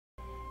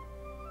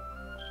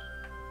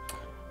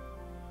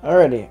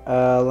Alrighty,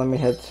 let me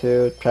head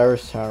to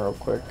Traverse Town real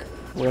quick.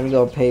 We're gonna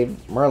go pay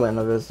Merlin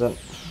a visit.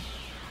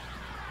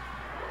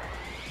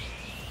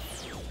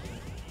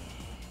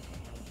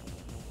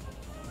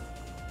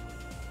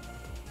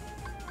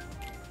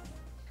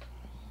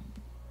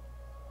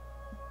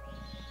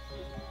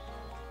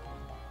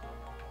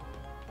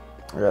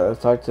 Yeah,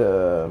 let's talk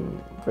to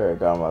Fairy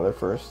Godmother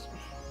first.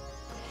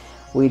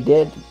 We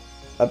did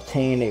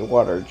obtain a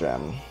water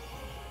gem.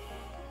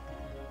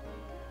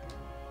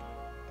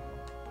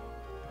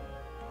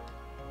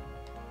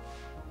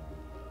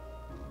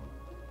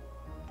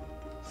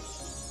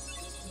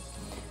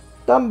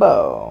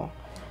 Dumbo!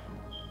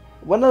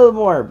 One of the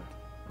more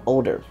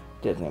older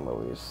Disney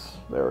movies.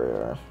 There we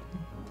are.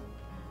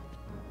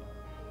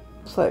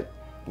 It's like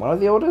one of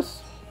the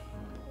oldest?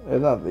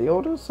 If not the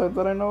oldest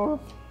that I know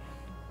of.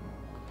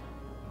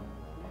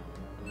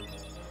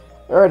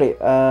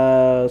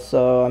 Alrighty,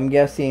 so I'm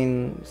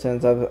guessing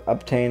since I've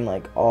obtained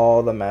like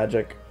all the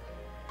magic,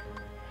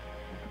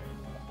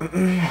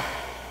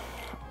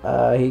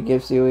 he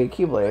gives you a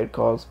Keyblade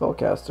called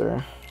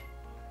Spellcaster.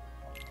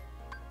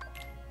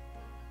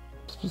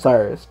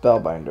 Sorry,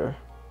 Spellbinder.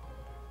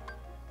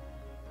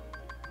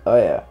 Oh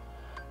yeah.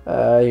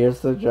 Here's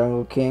the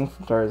Jungle King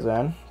from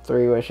Tarzan,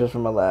 3 Wishes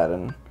from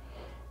Aladdin,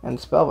 and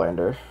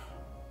Spellbinder.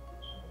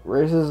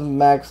 Raises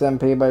max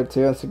MP by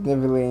 2 and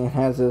significantly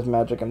enhances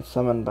magic and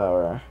summon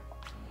power.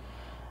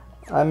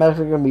 I'm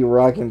actually going to be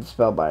rocking the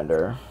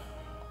Spellbinder.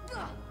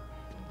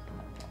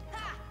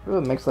 Ooh,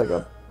 it makes like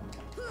a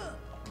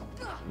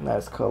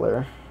nice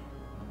color.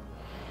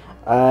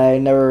 I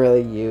never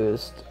really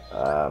used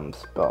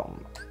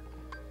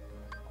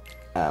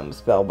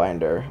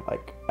Spellbinder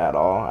like at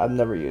all. I've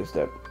never used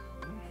it.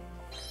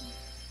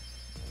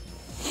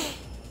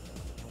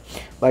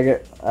 Like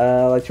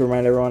to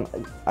remind everyone,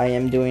 I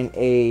am doing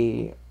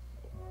a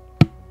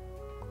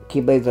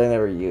Keyblades I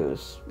never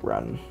use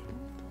run,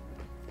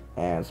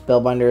 and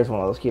Spellbinder is one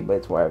of those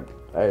Keyblades where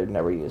I've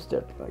never used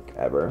it like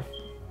ever.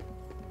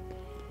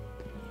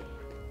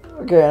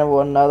 Okay,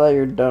 well now that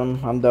you're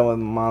done, I'm done with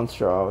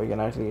Monstro. We can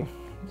actually,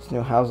 this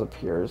new house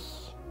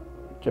appears,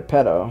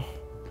 Geppetto.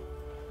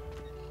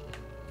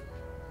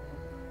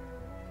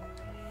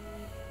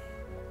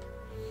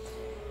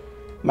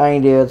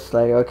 Mind you, it's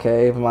like,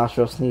 okay, if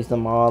Monstro sneezed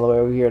them all the way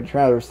over here to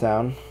Traverse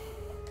Town.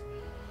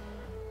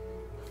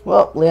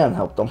 Well, Leon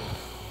helped them.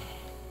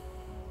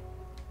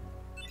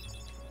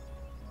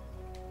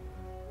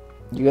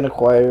 You can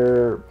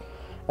acquire,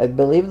 I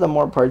believe the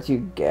more parts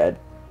you get,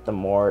 the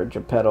more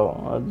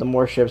Geppetto, the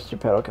more ships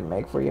Geppetto can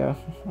make for you.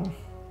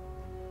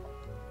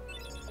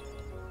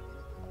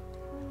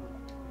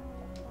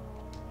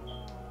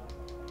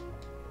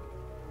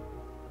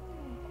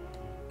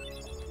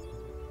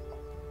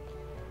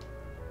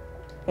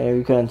 And if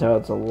you couldn't tell,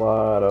 it's a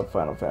lot of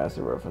Final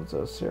Fantasy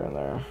references here and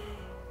there.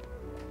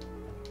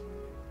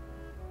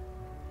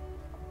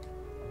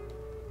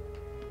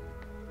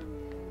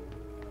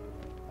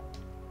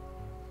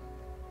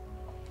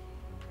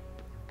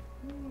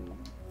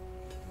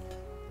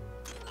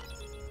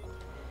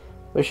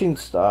 Wishing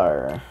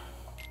Star.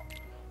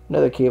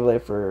 Another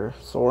Keyblade for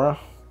Sora.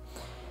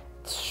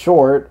 It's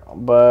short,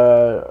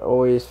 but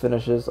always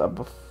finishes up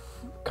a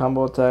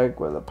combo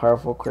attack with a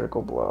powerful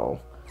critical blow.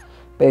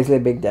 Basically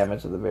big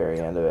damage at the very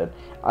end of it.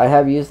 I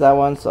have used that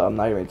one, so I'm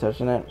not going to be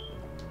touching it.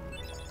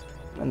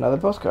 Another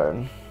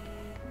postcard.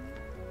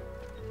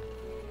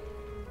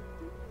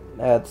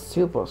 That's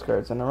 2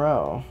 postcards in a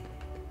row.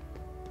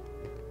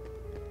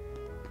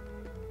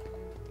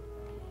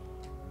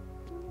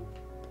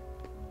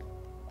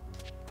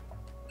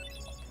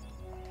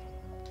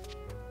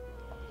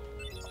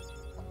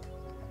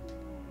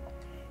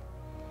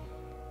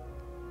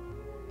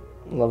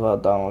 Love how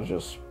Donald's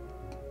just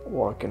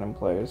walking in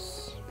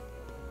place.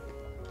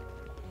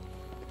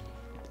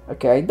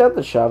 Okay, I doubt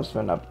the shop's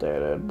been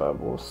updated, but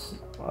we'll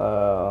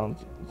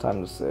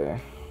time to see.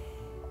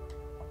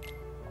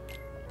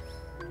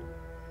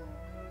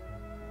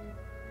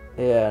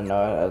 Yeah,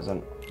 no, it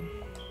hasn't.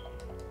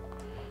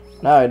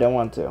 No, I don't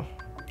want to.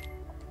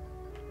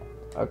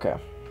 Okay.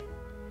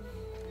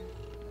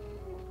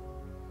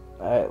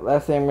 Alright,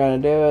 last thing I'm gonna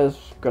do is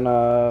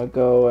gonna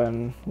go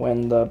and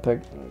win the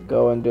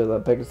go and do the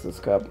Pegasus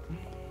Cup.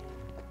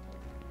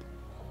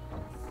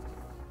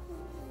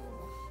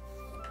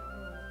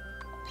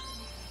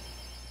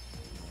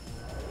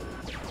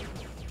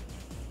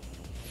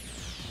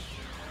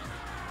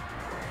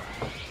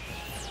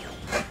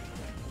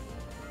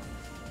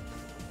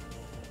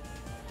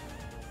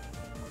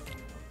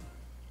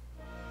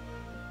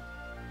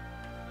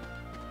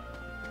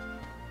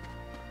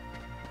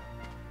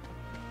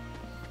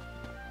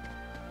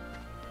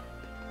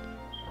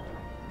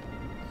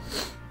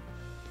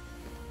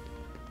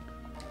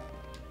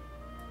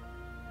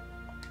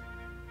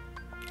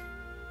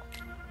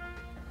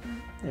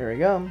 Here we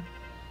go.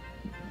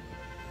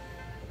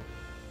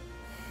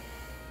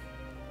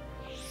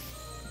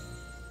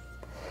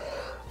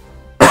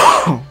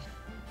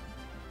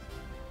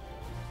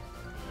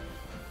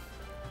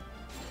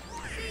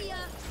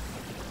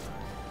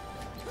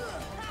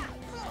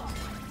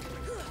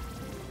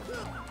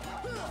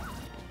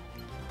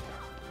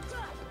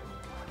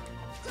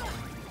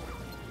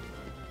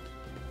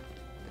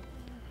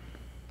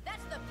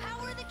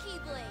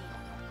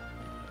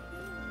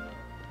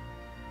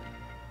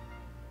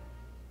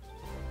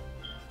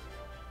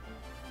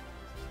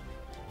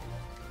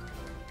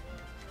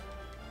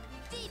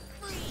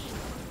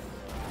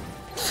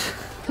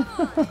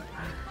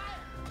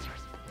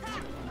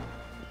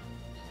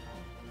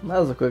 That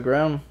was a quick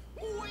round.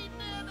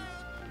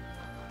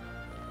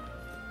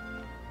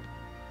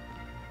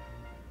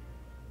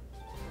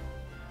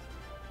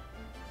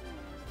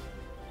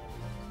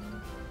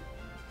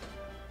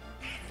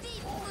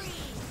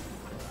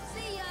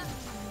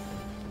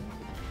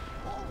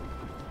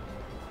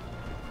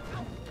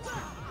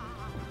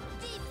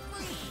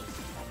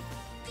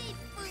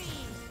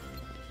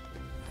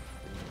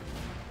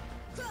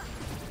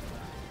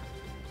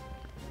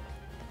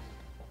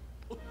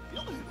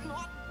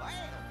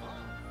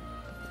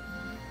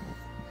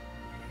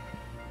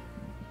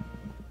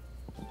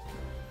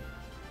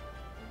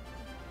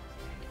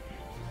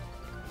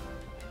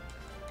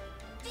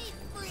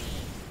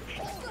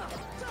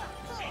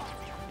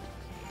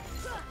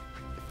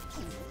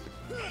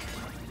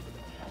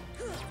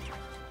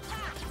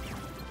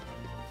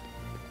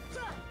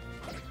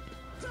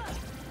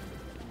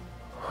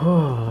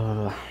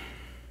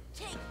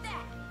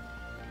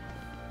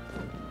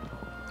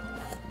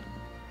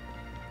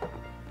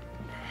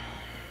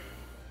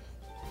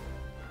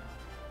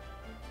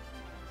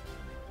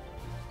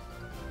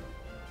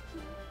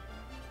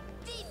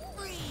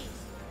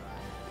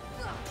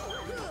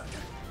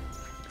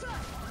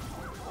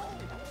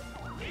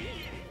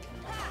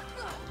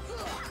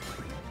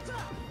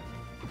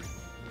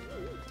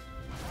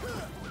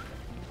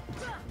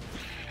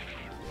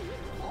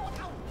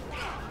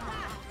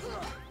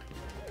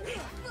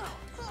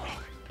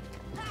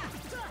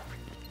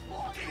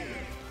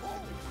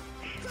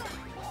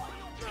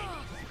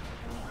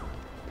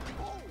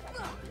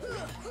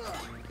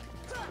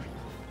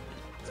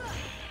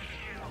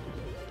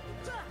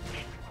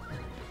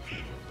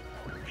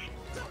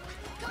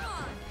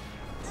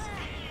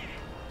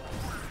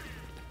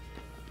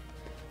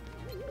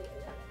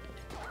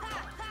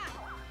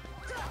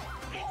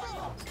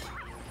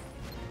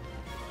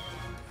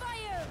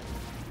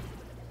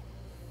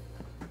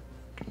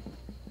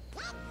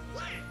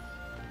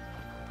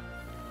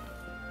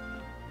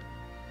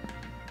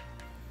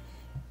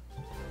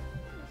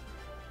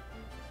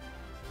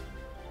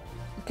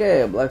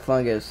 Okay, Black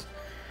Fungus.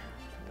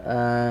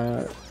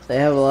 They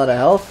have a lot of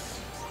health.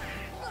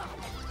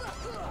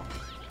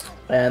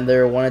 And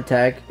their one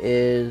attack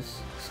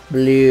is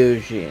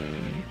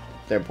Explosion.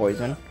 They're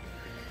poison.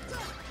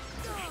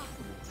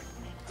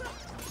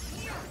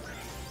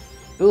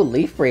 Ooh,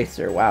 Leaf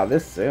Bracer. Wow,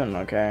 this soon.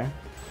 Okay.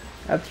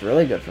 That's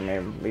really good for me,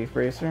 Leaf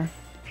Bracer.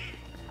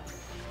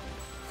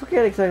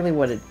 Forget exactly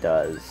what it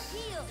does,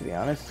 to be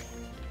honest.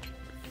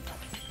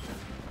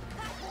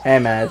 Hey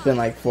man, it's been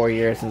like 4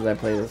 years since I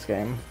played this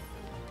game.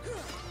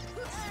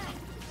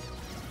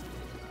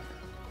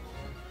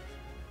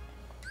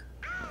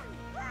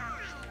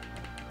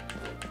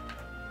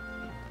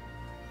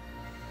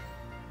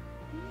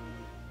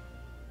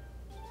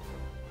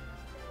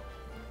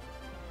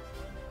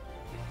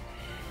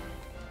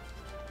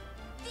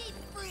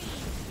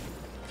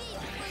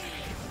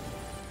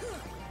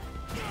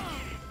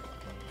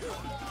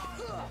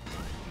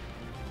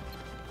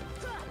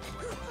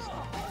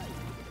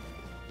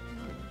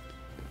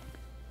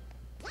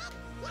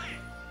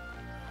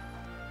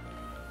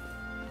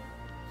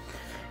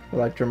 I'd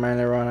like to remind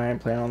everyone I am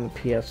playing on the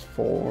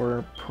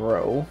PS4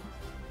 Pro.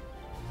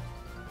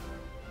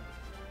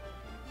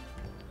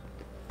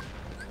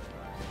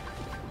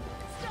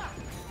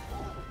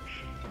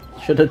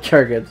 Should have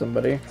targeted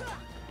somebody.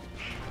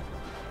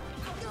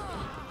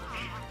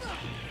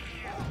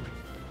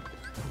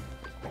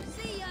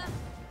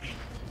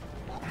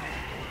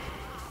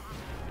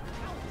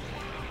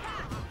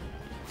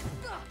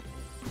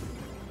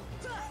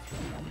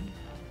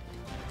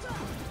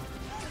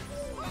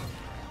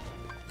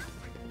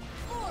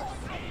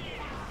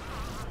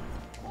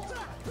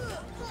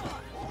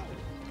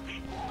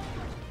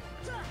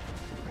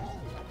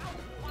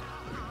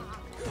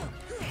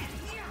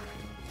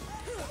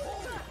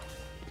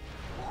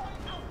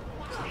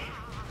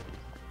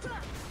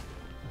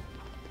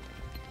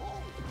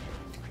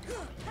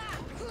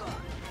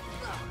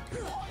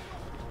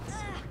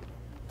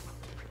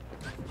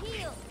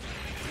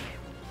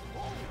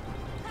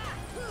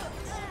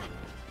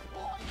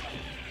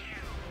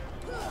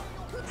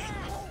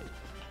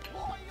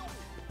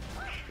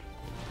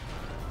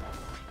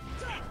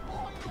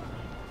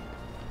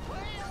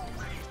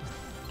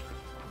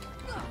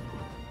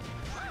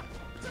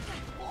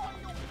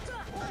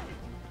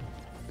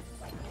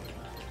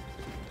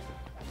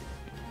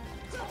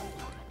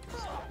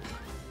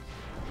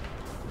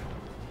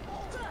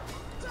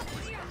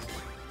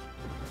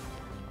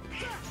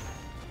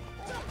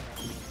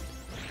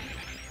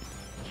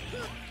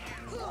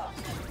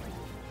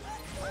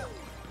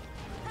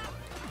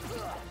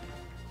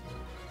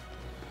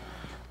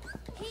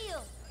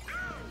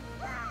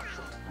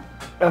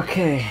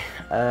 Okay,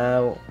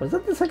 was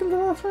that the second to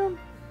last round?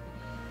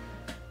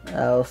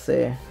 I'll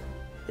see.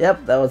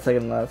 Yep, that was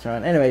second to last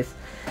round. Anyways,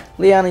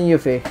 Leon and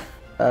Yuffie.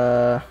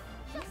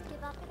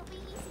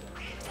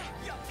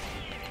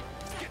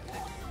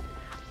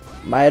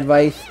 My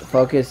advice,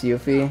 focus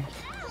Yuffie,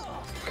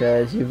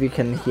 because Yuffie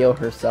can heal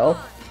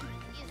herself.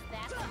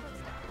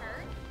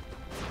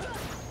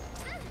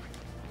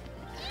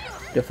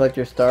 Deflect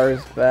your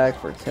stars back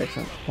for tech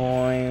some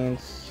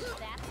points.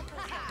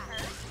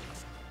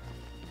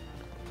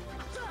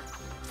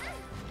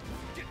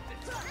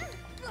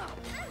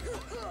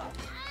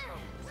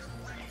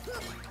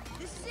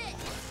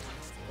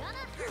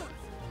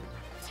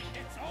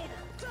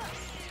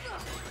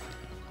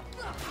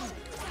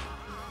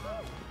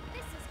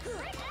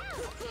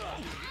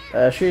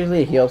 She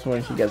usually heals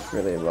when she gets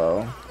really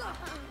low.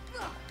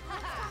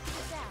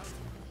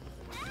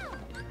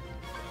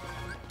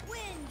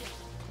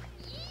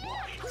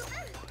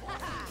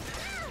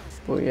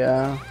 Oh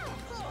yeah.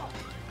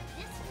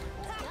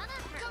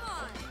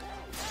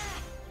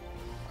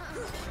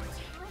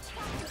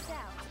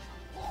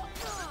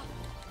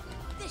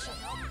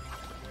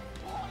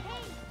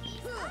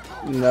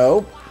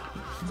 Nope.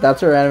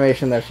 That's her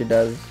animation that she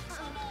does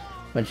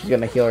when she's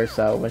gonna heal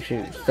herself. When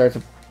she starts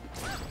to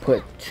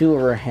put two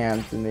of her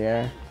hands in the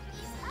air.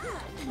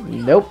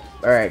 Nope.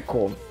 Alright,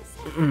 cool.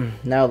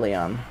 Now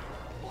Leon.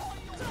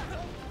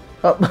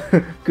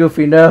 Oh,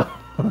 Goofy, no.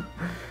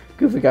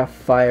 Goofy got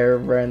fire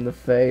right in the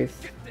face.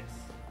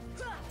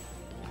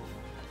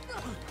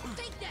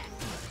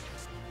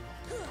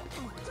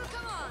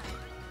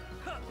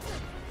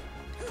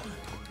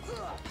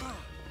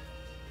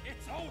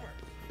 It's over.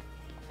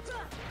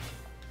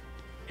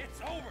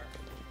 It's over.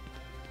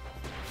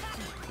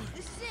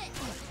 This is it.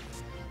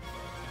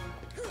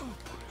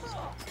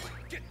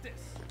 Get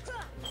this.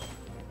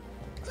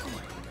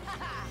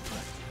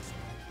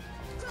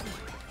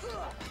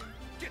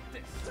 Get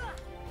this.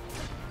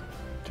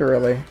 Too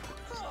early.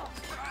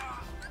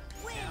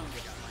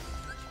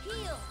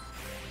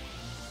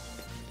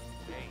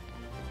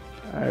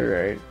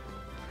 Alright.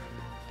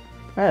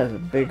 That is a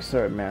big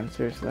sword, man,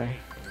 seriously.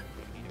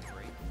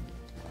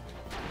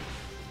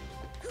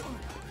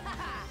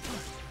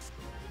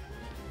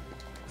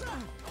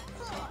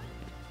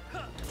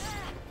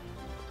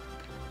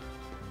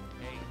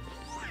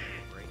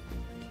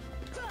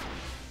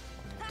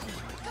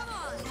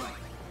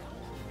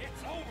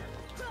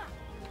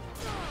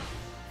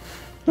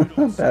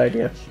 Bad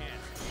idea.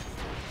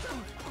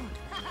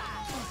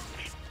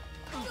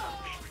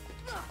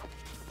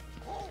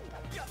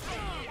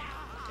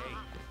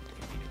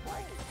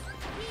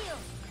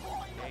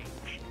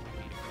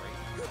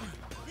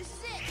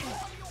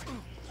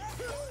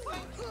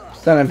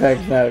 Stun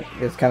impact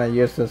is kind of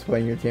useless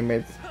when your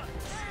teammates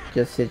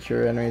just hit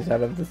your enemies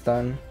out of the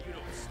stun.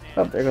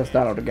 Oh, there goes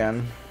Donald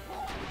again.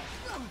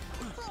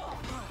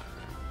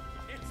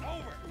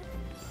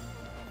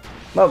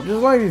 Well, just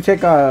as long as you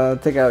take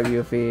out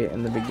Yuffie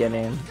in the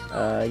beginning,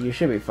 you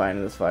should be fine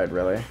in this fight,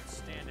 really.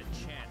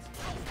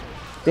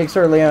 Big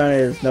Sword Leon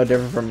is no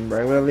different from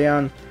regular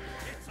Leon,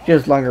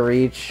 just longer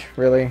reach,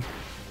 really,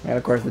 and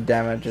of course the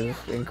damage is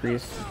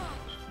increased.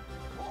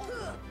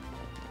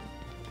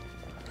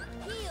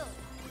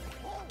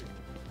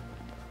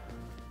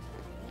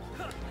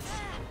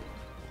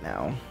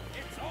 Now.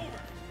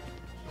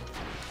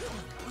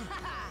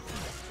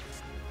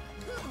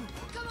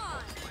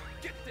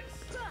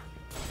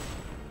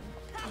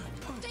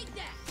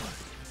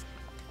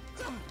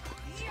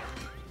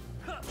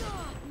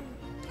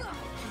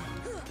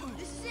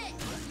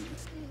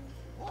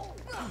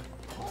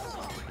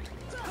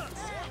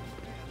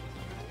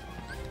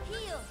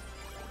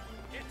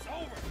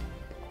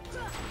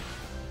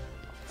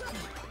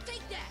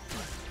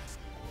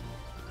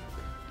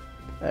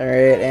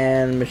 Alright,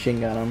 and machine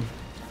gun him.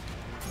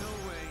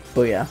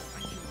 Booyah.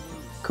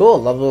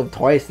 Cool, level up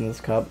twice in this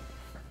cup.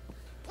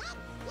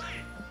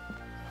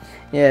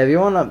 Yeah, if you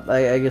wanna,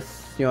 I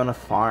guess you wanna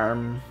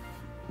farm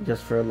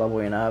just for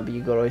leveling up,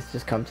 you could always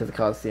just come to the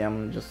Coliseum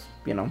and just,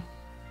 you know,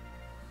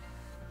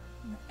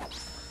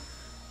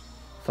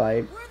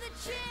 fight.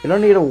 You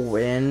don't need a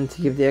win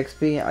to give the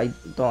XP. I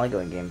don't like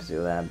when games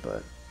do that,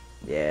 but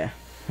yeah.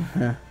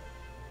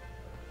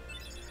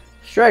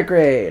 Strike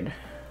Raid!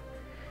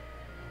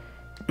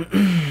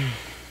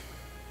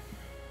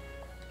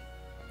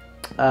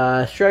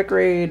 Strike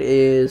Raid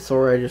is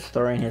Sora just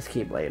throwing his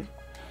Keyblade,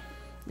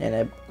 and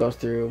it goes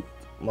through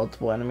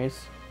multiple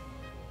enemies.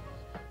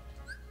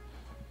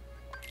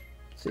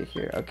 Let's see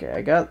here. Okay,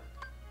 I got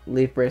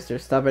Leaf Bracer.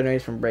 Stop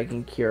enemies from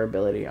breaking cure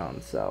ability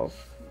on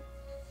self.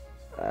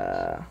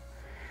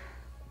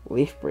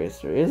 Leaf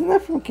Bracer. Isn't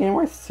that from Kingdom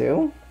Hearts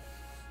 2?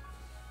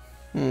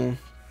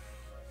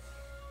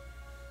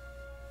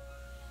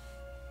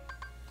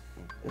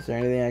 Is there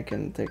anything I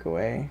can take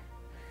away?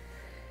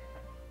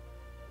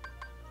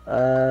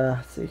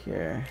 Let's see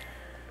here.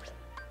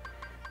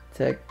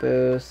 Tech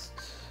boost,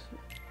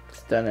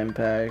 stun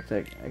impact.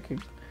 I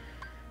could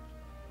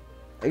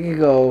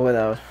go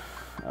without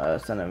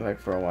stun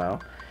impact for a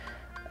while.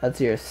 That's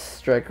your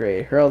Strike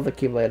Raid. Hurl the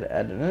Keyblade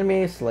at an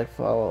enemy. Select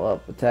follow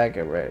up attack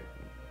at right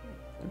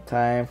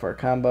time for a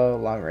combo.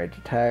 Long range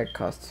attack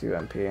costs 2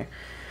 MP.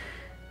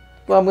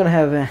 Well, I'm gonna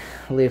have a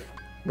Leaf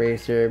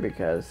Bracer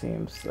because it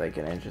seems like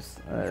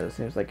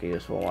seems like a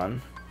useful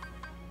one.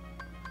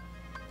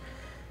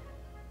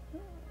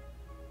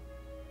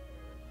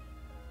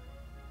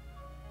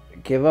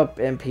 Give up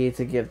MP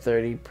to give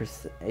 30%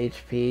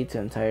 HP to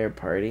entire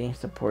party.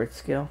 Support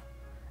skill.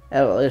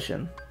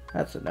 Evolution.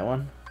 That's a new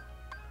one.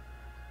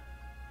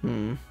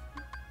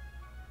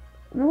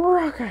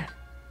 Rocket.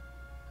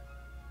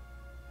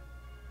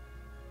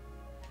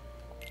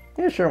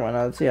 Yeah, sure, why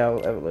not? Let's see how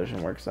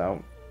evolution works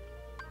out.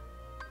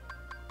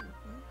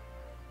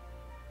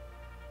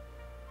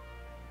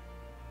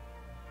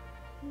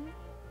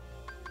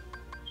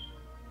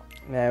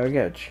 Yeah, we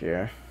got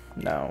cheer.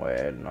 No,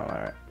 wait, no,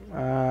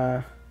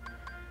 alright.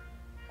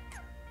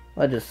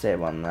 Let's just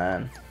save on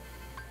that.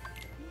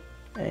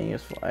 Any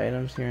useful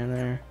items here and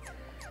there?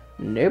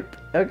 Nope.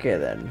 Okay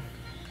then.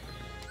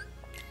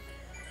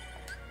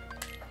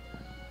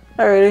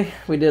 Alrighty,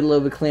 we did a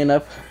little bit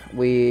cleanup.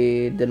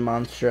 We did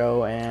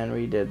Monstro and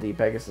we did the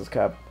Pegasus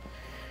Cup.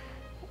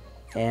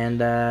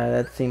 And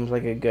that seems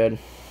like a good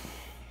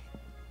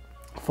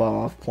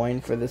fall off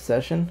point for this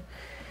session.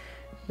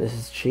 This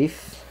is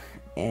Chief,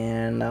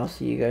 and I'll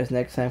see you guys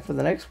next time for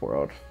the next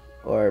world.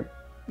 Or,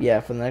 yeah,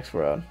 for the next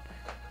world.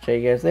 See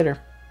you guys later.